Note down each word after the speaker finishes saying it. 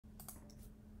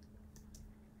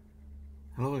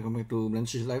Hello, welcome back to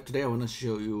BSLIVE. Today I want to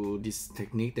show you this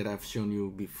technique that I've shown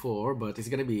you before, but it's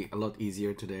gonna be a lot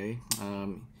easier today.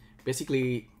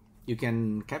 Basically, you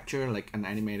can capture like an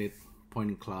animated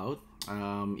point cloud.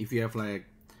 If you have like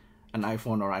an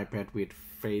iPhone or iPad with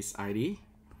Face ID.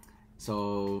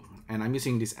 And I'm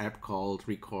using this app called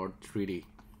Record3D,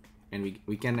 and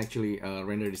we can actually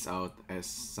render this out as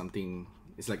something.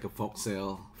 It's like a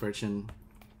voxel version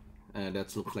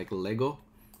that looks like a Lego.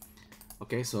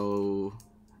 Okay, so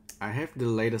I have the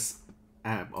latest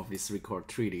app of this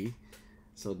Record3D.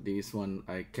 So this one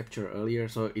I captured earlier.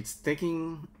 So it's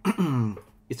taking,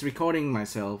 it's recording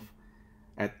myself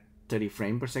at 30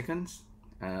 frames per second.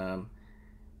 And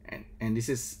this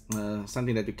is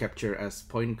something that you capture as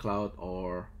point cloud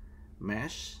or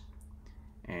mesh.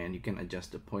 And you can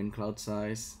adjust the point cloud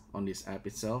size on this app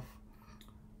itself.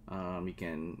 You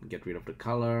can get rid of the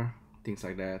color, things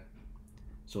like that.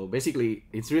 So basically,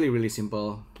 it's really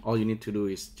simple. All you need to do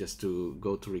is just to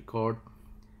go to record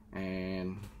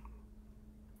and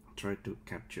try to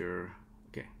capture.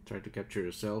 Okay, try to capture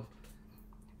yourself.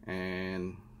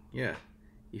 And yeah,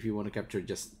 if you want to capture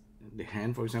just the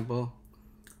hand, for example,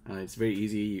 it's very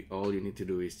easy. All you need to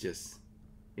do is just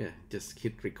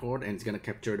hit record, and it's gonna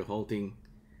capture the whole thing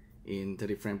in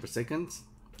 30 frames per second.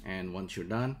 And once you're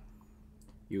done,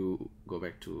 you go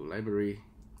back to library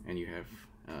and you have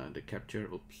the capture.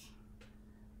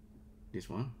 This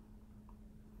one.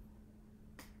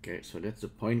 Okay, so that's the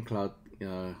point cloud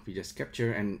we just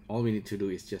capture, and all we need to do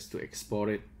is just to export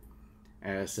it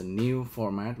as a new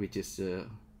format, which is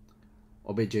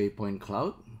OBJ point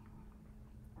cloud,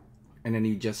 and then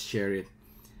you just share it.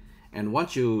 And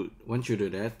once you do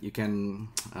that, you can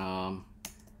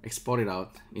export it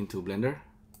out into Blender.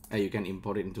 You can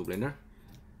import it into Blender.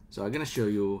 So I'm gonna show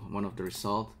you one of the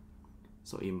results.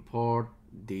 So import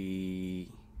the,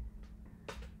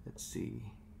 let's see,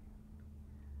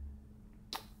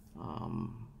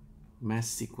 mesh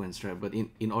sequence, right? But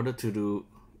in order to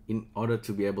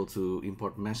be able to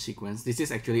import mesh sequence, this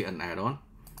is actually an add-on.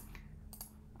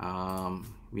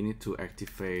 We need to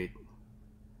activate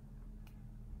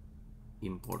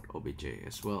import OBJ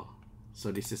as well.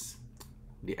 So this is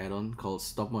the add-on called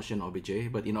stop motion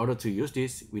OBJ. But in order to use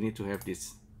this, we need to have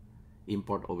this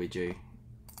import OBJ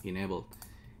enabled.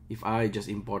 If I just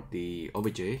import the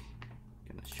OBJ,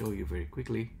 I'm gonna show you very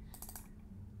quickly.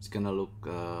 It's gonna look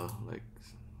like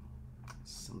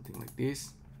something like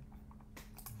this.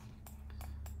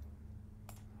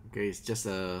 Okay, it's just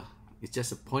a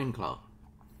point cloud.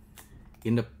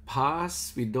 In the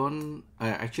past, we don't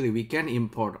actually we can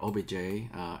import OBJ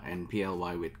and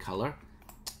PLY with color.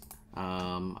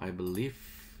 I believe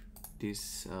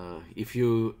this if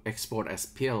you export as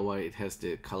PLY, it has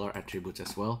the color attributes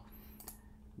as well.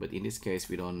 But in this case,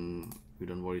 we don't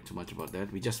worry too much about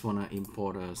that. We just want to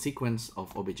import a sequence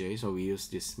of OBJ, so we use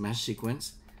this mesh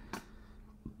sequence,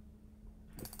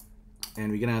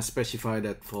 and we're gonna specify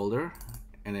that folder.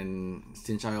 And then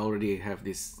since I already have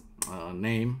this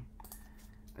name,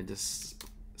 I just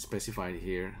specified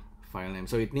here file name,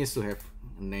 so it needs to have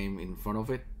a name in front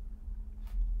of it.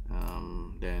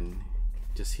 Then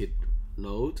just hit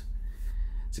load.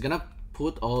 It's gonna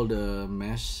put all the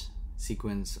mesh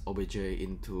sequence OBJ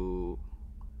into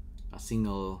a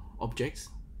single object,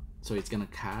 so it's gonna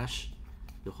cache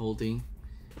the whole thing.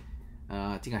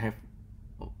 I think I have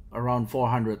around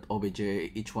 400 OBJ,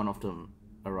 each one of them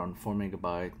around 4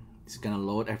 MB. It's gonna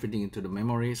load everything into the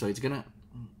memory, so it's gonna,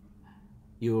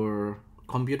 your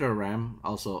computer RAM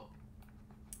also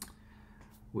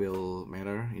will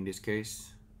matter in this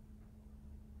case.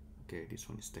 Okay, this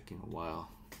one is taking a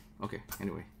while. Okay,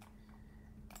 anyway,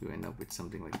 you end up with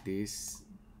something like this.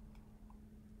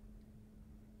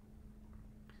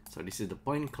 So this is the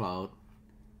point cloud.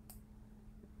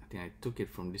 I think I took it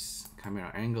from this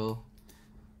camera angle.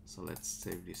 So let's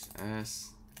save this as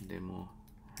demo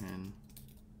and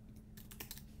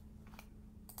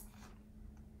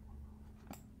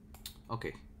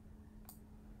okay.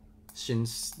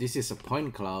 Since this is a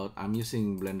point cloud, I'm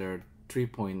using Blender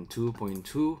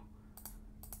 3.2.2.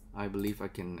 I believe I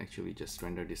can actually just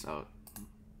render this out.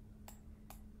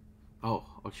 Oh,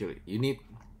 actually, you need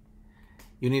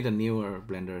a newer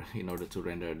Blender in order to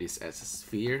render this as a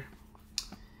sphere.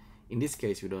 In this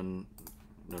case, we don't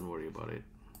worry about it.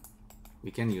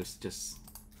 We can use just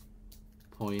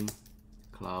point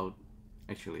cloud,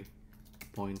 actually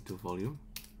point to volume.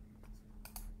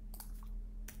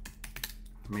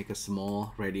 Make a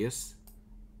small radius,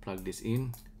 plug this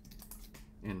in,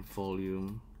 and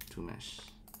volume to mesh.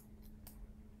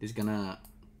 This is gonna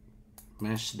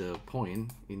mesh the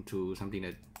point into something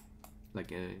that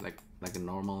like a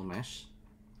normal mesh.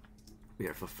 We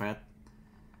have a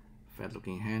fat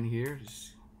looking hand here.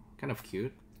 It's kind of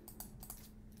cute.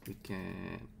 We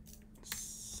can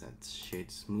set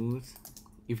shade smooth.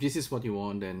 If this is what you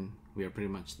want, then we are pretty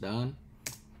much done.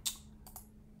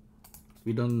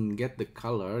 We don't get the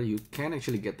color. You can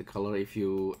actually get the color if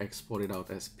you export it out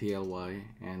as PLY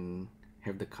and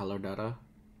have the color data.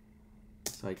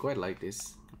 So I quite like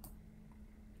this.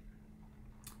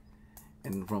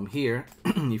 And from here,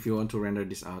 if you want to render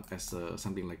this out as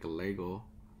something like a Lego,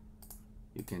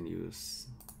 you can use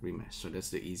remesh. So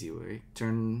that's the easy way.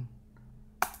 Turn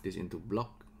this into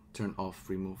block, turn off,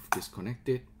 remove, disconnect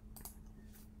it,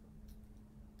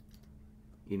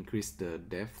 increase the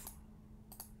depth,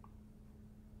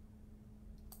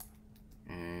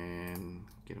 and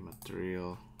get a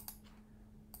material,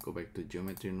 go back to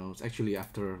geometry nodes. Actually,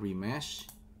 after remesh,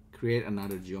 create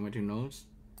another geometry nodes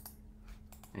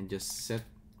and just set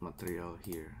material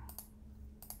here.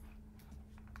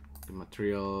 The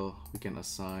material we can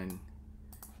assign,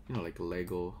 you know, like a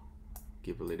Lego,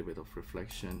 give a little bit of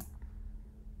reflection,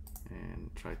 and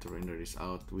try to render this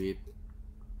out with,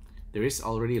 there is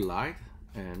already light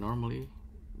normally,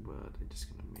 but I'm just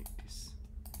gonna make this.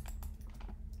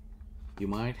 You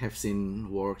might have seen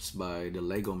works by the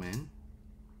Lego man.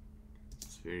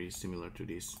 It's very similar to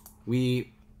this.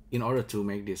 In order to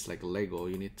make this like a Lego,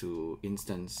 you need to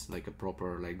instance like a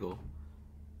proper Lego.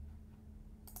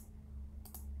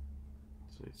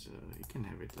 So it's you can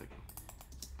have it like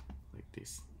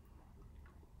this.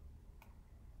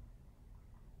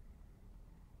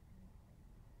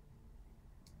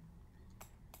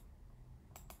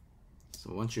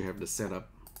 So once you have the setup,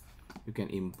 you can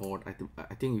import. I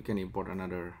think you can import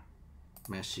another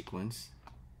mesh sequence.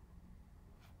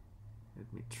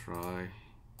 Let me try.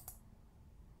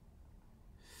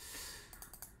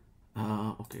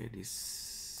 Okay,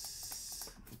 this.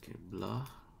 Okay, blah.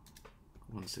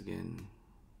 Once again,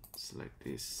 select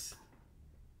this.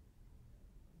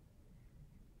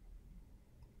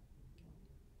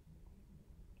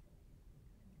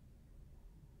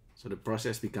 So the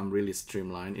process become really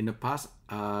streamlined. In the past,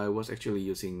 I was actually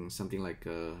using something like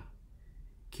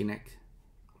Kinect,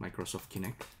 Microsoft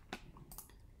Kinect.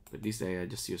 But this day I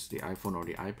just use the iPhone or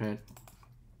the iPad.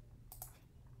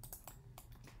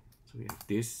 So we have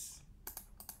this.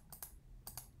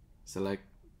 Select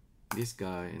this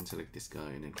guy and select this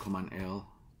guy, and then Command L,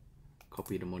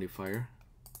 copy the modifier.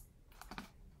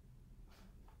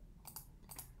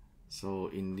 So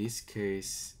in this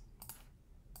case,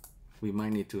 we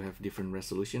might need to have different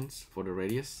resolutions for the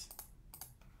radius.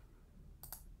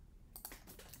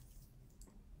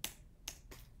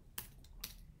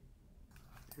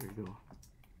 There we go.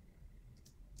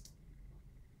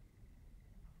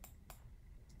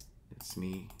 That's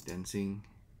me dancing.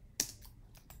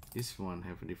 This one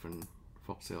have a different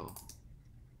voxel.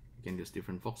 You can use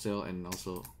different voxel and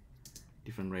also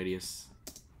different radius.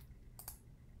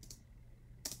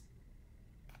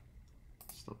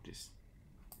 Stop this.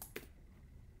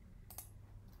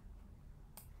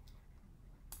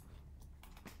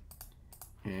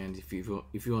 And if you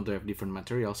want to have different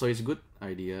material, so it's a good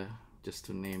idea just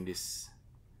to name this,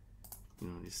 you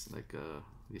know, this like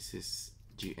this is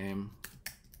GN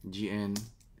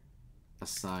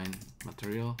assign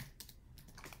material.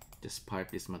 Just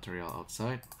pipe this material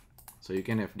outside, so you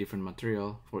can have different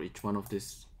material for each one of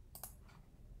this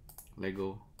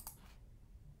Lego.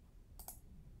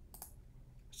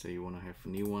 Say you want to have a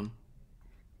new one,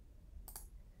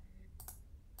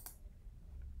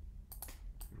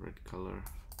 red color,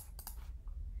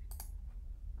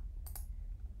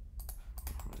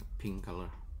 pink color.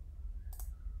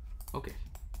 Okay,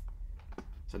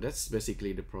 so that's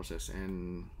basically the process,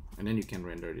 and then you can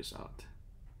render this out.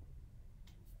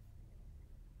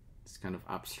 It's kind of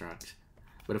abstract,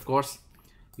 but of course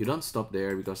you don't stop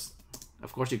there, because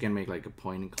of course you can make like a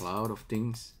point cloud of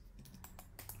things,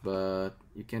 but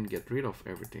you can get rid of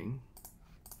everything,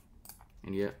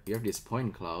 and you have this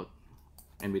point cloud.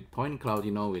 And with point cloud,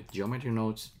 you know, with geometry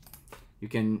nodes, you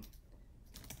can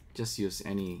just use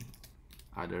any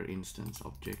other instance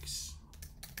objects.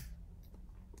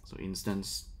 So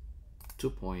instance 2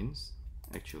 points,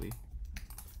 actually,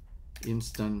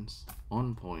 instance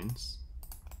on points,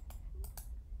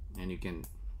 and you can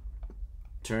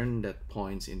turn that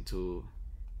points into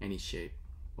any shape.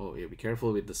 Oh yeah, be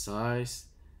careful with the size.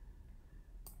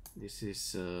 This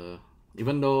is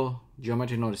even though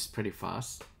geometry node is pretty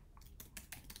fast,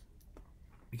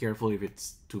 be careful if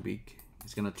it's too big.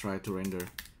 It's gonna try to render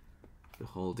the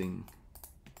whole thing,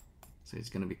 so it's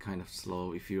gonna be kind of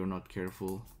slow if you're not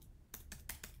careful.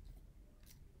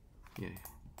 Yeah,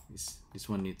 this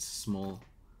one needs small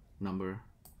number.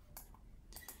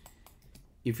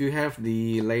 If you have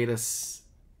the latest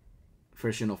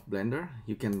version of Blender,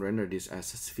 you can render this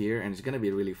as a sphere, and it's gonna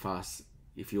be really fast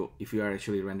if you are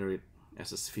actually render it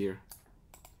as a sphere.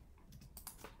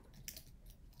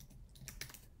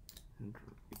 And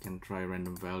you can try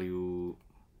random value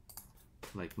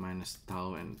like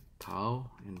 -tau and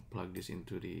tau and plug this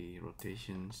into the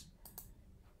rotations,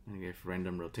 and you have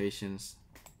random rotations.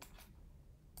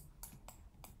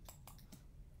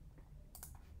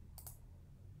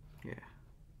 Yeah,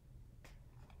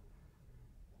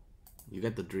 you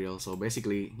get the drill. So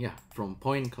basically, yeah, from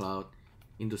point cloud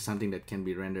into something that can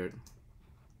be rendered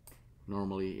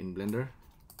normally in Blender.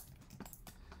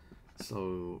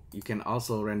 So you can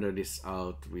also render this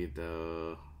out with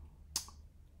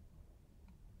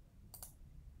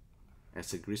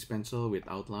as a grease pencil with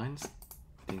outlines,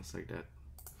 things like that.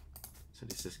 So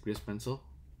this is grease pencil.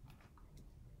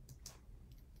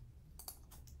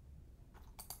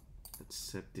 Let's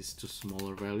set this to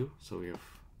smaller value, so we have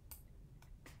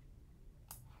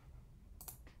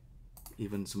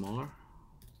even smaller.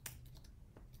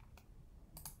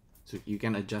 So you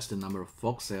can adjust the number of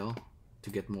voxel to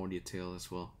get more detail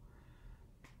as well.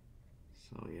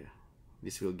 So yeah,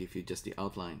 this will give you just the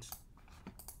outlines.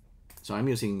 So I'm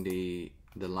using the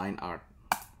line art.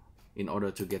 In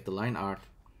order to get the line art,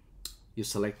 you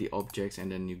select the objects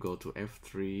and then you go to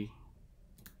F3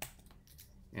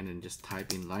 and then just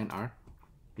type in line art.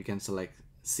 You can select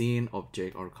scene,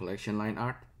 object, or collection line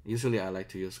art. Usually I like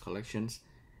to use collections,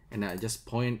 and I just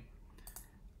point.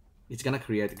 It's gonna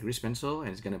create a grease pencil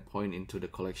and it's gonna point into the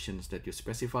collections that you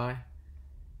specify,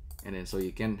 and then so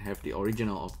you can have the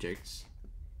original objects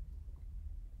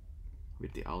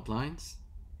with the outlines,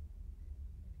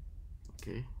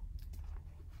 okay,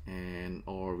 and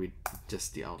or with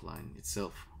just the outline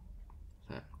itself.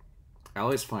 So I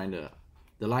always find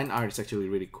the line art is actually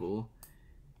really cool.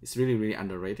 It's really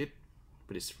underrated,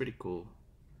 but it's pretty cool.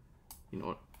 You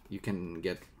know, you can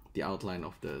get the outline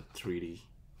of the 3D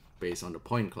based on the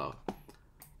point cloud.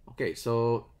 Okay,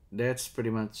 so that's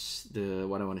pretty much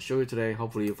what I want to show you today.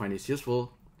 Hopefully you find this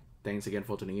useful. Thanks again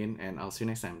for tuning in, and I'll see you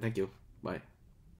next time. Thank you. Bye.